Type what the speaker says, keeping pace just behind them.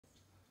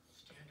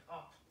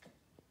up.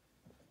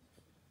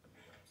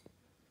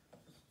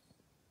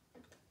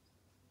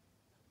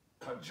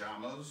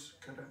 Pajamas,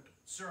 Cadet?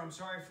 Sir, I'm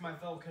sorry for my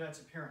fellow cadet's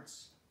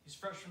appearance. He's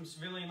fresh from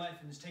civilian life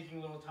and is taking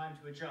a little time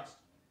to adjust.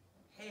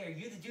 Hey, are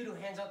you the dude who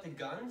hands out the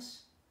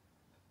guns?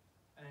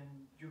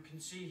 And you can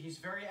see he's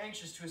very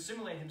anxious to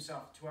assimilate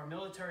himself to our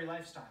military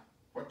lifestyle.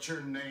 What's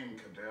your name,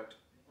 Cadet?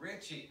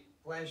 Richie,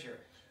 pleasure.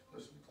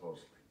 Listen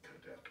closely,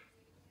 Cadet.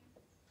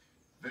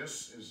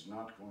 This is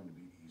not going to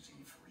be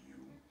easy for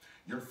you.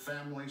 Your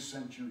family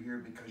sent you here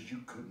because you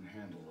couldn't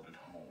handle it at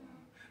home.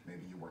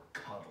 Maybe you were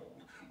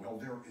coddled. Well,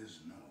 there is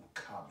no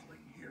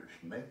coddling here.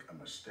 Make a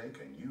mistake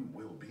and you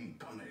will be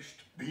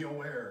punished. Be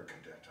aware,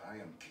 Cadet, I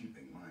am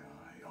keeping my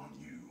eye on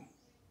you.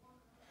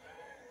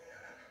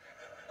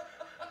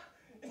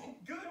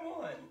 Good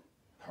one.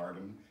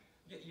 Pardon?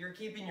 You're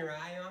keeping your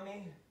eye on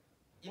me?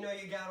 You know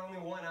you got only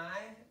one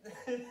eye?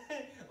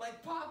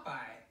 Like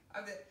Popeye.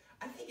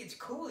 I think it's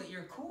cool that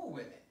you're cool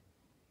with it.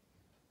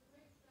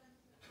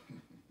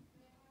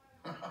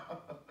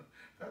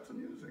 That's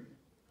amusing.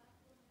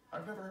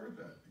 I've never heard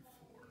that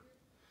before.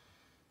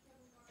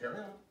 Carry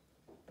on.